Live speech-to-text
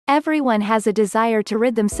Everyone has a desire to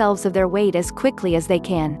rid themselves of their weight as quickly as they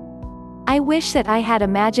can. I wish that I had a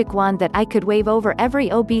magic wand that I could wave over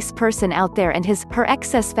every obese person out there and her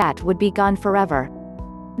excess fat would be gone forever.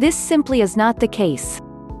 This simply is not the case.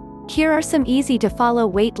 Here are some easy-to-follow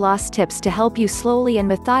weight loss tips to help you slowly and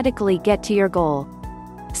methodically get to your goal.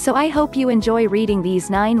 So I hope you enjoy reading these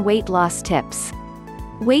 9 weight loss tips.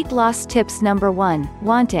 Weight loss tips number 1,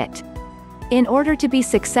 want it. In order to be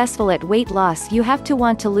successful at weight loss, you have to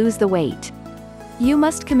want to lose the weight. You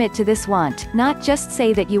must commit to this want, not just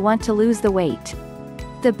say that you want to lose the weight.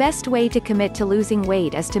 The best way to commit to losing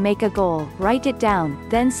weight is to make a goal, write it down,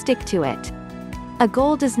 then stick to it. A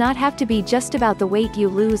goal does not have to be just about the weight you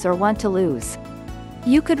lose or want to lose.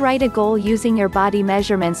 You could write a goal using your body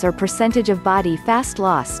measurements or percentage of body fat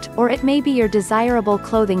lost, or it may be your desirable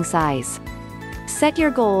clothing size. Set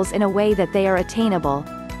your goals in a way that they are attainable.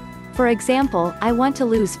 For example, I want to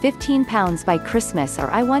lose 15 pounds by Christmas, or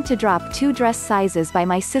I want to drop 2 dress sizes by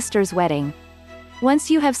my sister's wedding. Once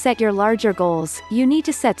you have set your larger goals, you need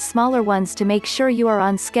to set smaller ones to make sure you are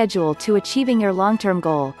on schedule to achieving your long-term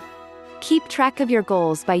goal. Keep track of your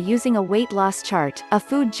goals by using a weight loss chart, a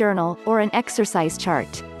food journal, or an exercise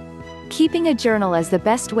chart. Keeping a journal is the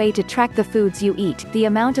best way to track the foods you eat, the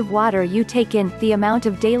amount of water you take in, the amount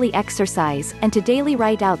of daily exercise, and to daily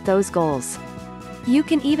write out those goals. You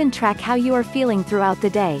can even track how you are feeling throughout the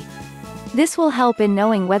day. This will help in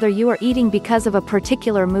knowing whether you are eating because of a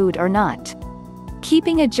particular mood or not.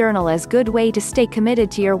 Keeping a journal is a good way to stay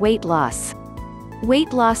committed to your weight loss.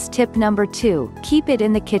 Weight loss tip number 2, keep it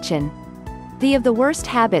in the kitchen. The worst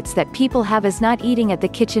habits that people have is not eating at the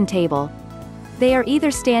kitchen table. They are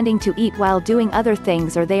either standing to eat while doing other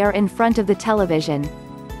things, or they are in front of the television.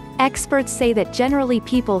 Experts say that generally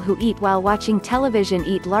people who eat while watching television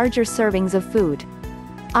eat larger servings of food.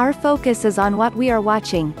 Our focus is on what we are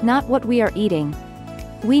watching, not what we are eating.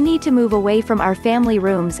 We need to move away from our family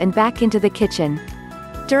rooms and back into the kitchen.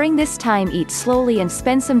 During this time, eat slowly and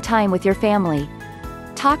spend some time with your family.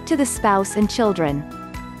 Talk to the spouse and children.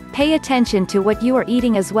 Pay attention to what you are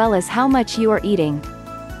eating as well as how much you are eating.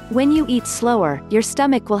 When you eat slower, your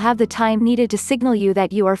stomach will have the time needed to signal you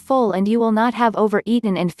that you are full, and you will not have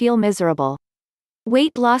overeaten and feel miserable.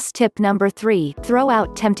 Weight loss tip number 3, throw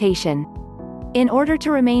out temptation. In order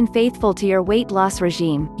to remain faithful to your weight loss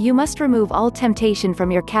regime, you must remove all temptation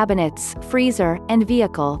from your cabinets, freezer, and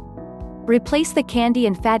vehicle. Replace the candy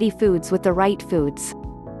and fatty foods with the right foods.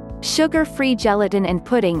 Sugar-free gelatin and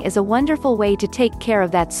pudding is a wonderful way to take care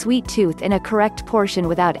of that sweet tooth in a correct portion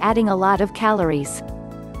without adding a lot of calories.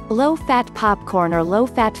 Low-fat popcorn or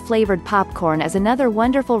low-fat flavored popcorn is another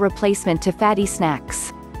wonderful replacement to fatty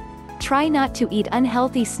snacks. Try not to eat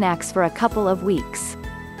unhealthy snacks for a couple of weeks.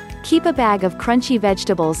 Keep a bag of crunchy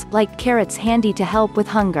vegetables, like carrots, handy to help with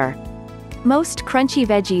hunger. Most crunchy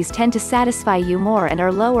veggies tend to satisfy you more and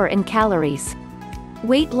are lower in calories.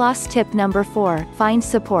 Weight loss tip number 4, find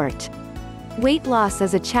support. Weight loss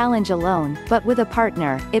is a challenge alone, but with a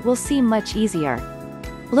partner, it will seem much easier.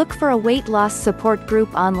 Look for a weight loss support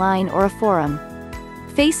group online or a forum.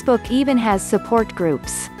 Facebook even has support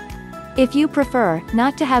groups. If you prefer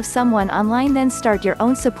not to have someone online, then start your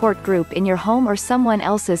own support group in your home or someone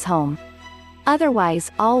else's home. Otherwise,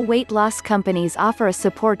 all weight loss companies offer a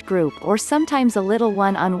support group or sometimes a little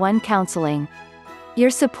one-on-one counseling. Your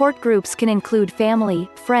support groups can include family,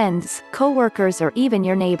 friends, co-workers, or even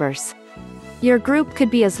your neighbors. Your group could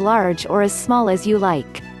be as large or as small as you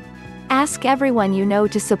like. Ask everyone you know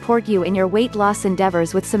to support you in your weight loss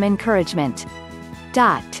endeavors with some encouragement.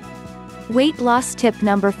 Weight loss tip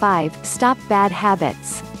number 5, stop bad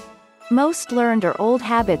habits. Most learned or old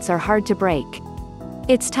habits are hard to break.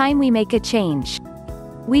 It's time we make a change.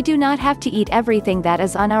 We do not have to eat everything that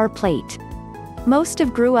is on our plate. Most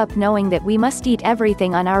have grew up knowing that we must eat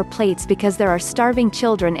everything on our plates because there are starving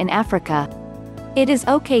children in Africa. It is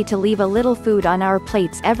okay to leave a little food on our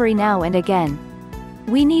plates every now and again.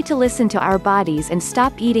 We need to listen to our bodies and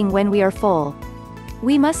stop eating when we are full.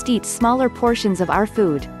 We must eat smaller portions of our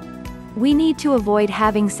food. We need to avoid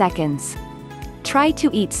having seconds. Try to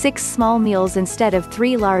eat 6 small meals instead of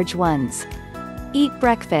 3 large ones. Eat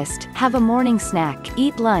breakfast, have a morning snack,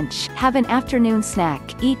 eat lunch, have an afternoon snack,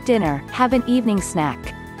 eat dinner, have an evening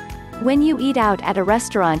snack. When you eat out at a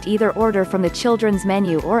restaurant, either order from the children's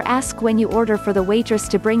menu or ask when you order for the waitress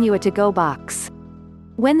to bring you a to-go box.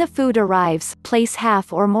 When the food arrives, place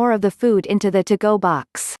half or more of the food into the to-go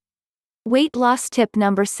box. Weight loss tip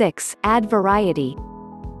number 6, add variety.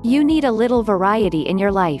 You need a little variety in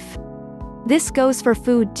your life. This goes for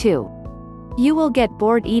food too. You will get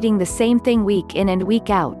bored eating the same thing week in and week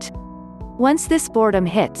out. Once this boredom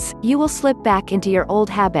hits, you will slip back into your old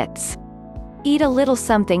habits. Eat a little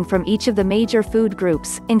something from each of the major food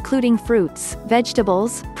groups, including fruits,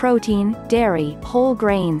 vegetables, protein, dairy, whole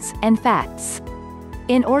grains, and fats.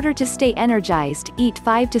 In order to stay energized, eat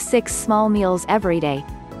 5 to 6 small meals every day.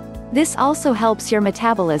 This also helps your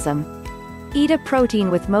metabolism. Eat a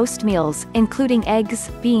protein with most meals, including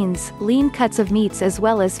eggs, beans, lean cuts of meats as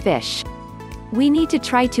well as fish. We need to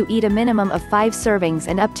try to eat a minimum of 5 servings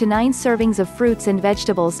and up to 9 servings of fruits and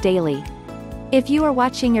vegetables daily. If you are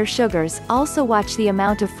watching your sugars, also watch the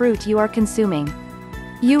amount of fruit you are consuming.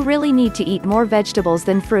 You really need to eat more vegetables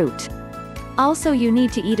than fruit. Also, you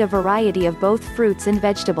need to eat a variety of both fruits and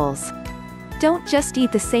vegetables. Don't just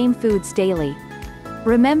eat the same foods daily.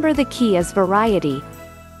 Remember, the key is variety.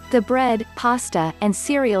 The bread, pasta, and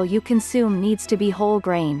cereal you consume needs to be whole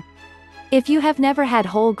grain. If you have never had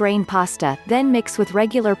whole grain pasta, then mix with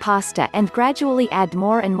regular pasta and gradually add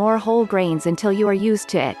more and more whole grains until you are used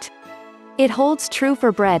to it. It holds true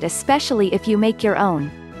for bread, especially if you make your own.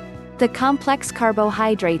 The complex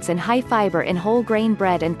carbohydrates and high fiber in whole grain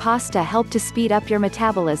bread and pasta help to speed up your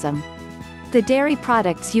metabolism. The dairy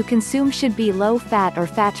products you consume should be low fat or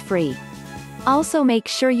fat-free. Also, make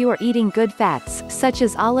sure you are eating good fats, such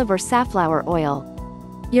as olive or safflower oil.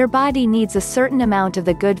 Your body needs a certain amount of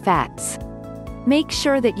the good fats. Make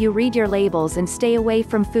sure that you read your labels and stay away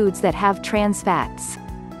from foods that have trans fats.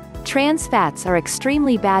 Trans fats are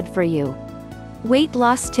extremely bad for you. Weight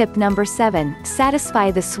loss tip number 7, satisfy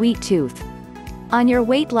the sweet tooth. On your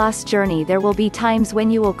weight loss journey, there will be times when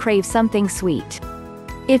you will crave something sweet.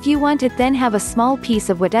 If you want it, then have a small piece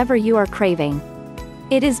of whatever you are craving.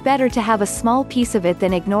 It is better to have a small piece of it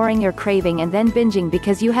than ignoring your craving and then binging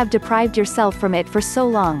because you have deprived yourself from it for so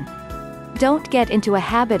long. Don't get into a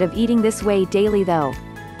habit of eating this way daily though.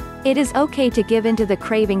 It is okay to give in to the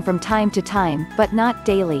craving from time to time, but not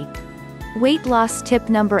daily. Weight loss tip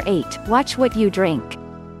number 8, watch what you drink.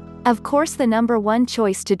 Of course, the number 1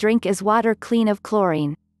 choice to drink is water clean of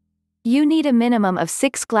chlorine. You need a minimum of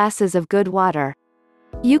 6 glasses of good water.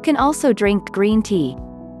 You can also drink green tea.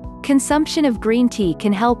 Consumption of green tea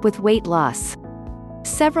can help with weight loss.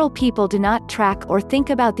 Several people do not track or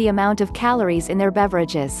think about the amount of calories in their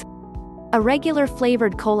beverages. A regular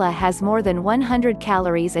flavored cola has more than 100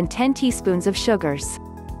 calories and 10 teaspoons of sugars.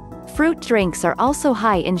 Fruit drinks are also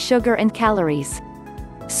high in sugar and calories.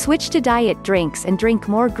 Switch to diet drinks and drink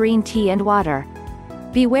more green tea and water.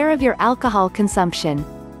 Beware of your alcohol consumption.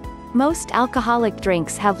 Most alcoholic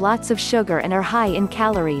drinks have lots of sugar and are high in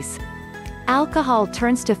calories. Alcohol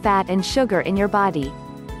turns to fat and sugar in your body.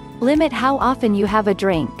 Limit how often you have a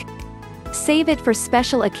drink. Save it for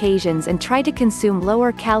special occasions and try to consume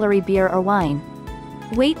lower calorie beer or wine.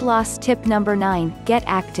 Weight loss tip number 9, get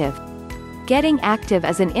active. Getting active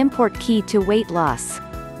is an important key to weight loss.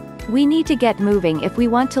 We need to get moving if we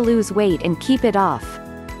want to lose weight and keep it off.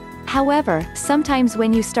 However, sometimes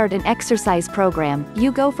when you start an exercise program,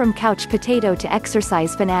 you go from couch potato to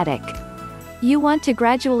exercise fanatic. You want to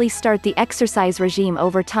gradually start the exercise regime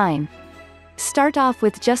over time. Start off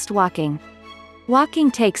with just walking.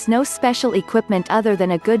 Walking takes no special equipment other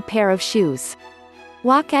than a good pair of shoes.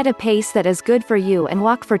 Walk at a pace that is good for you and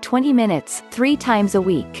walk for 20 minutes, 3 times a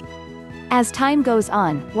week. As time goes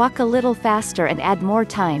on, walk a little faster and add more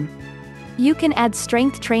time. You can add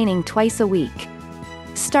strength training twice a week.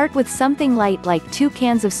 Start with something light like 2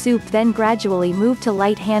 cans of soup, then gradually move to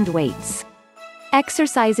light hand weights.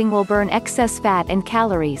 Exercising will burn excess fat and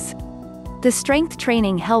calories. The strength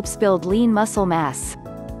training helps build lean muscle mass.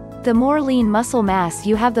 The more lean muscle mass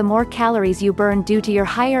you have, the more calories you burn due to your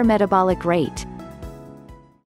higher metabolic rate.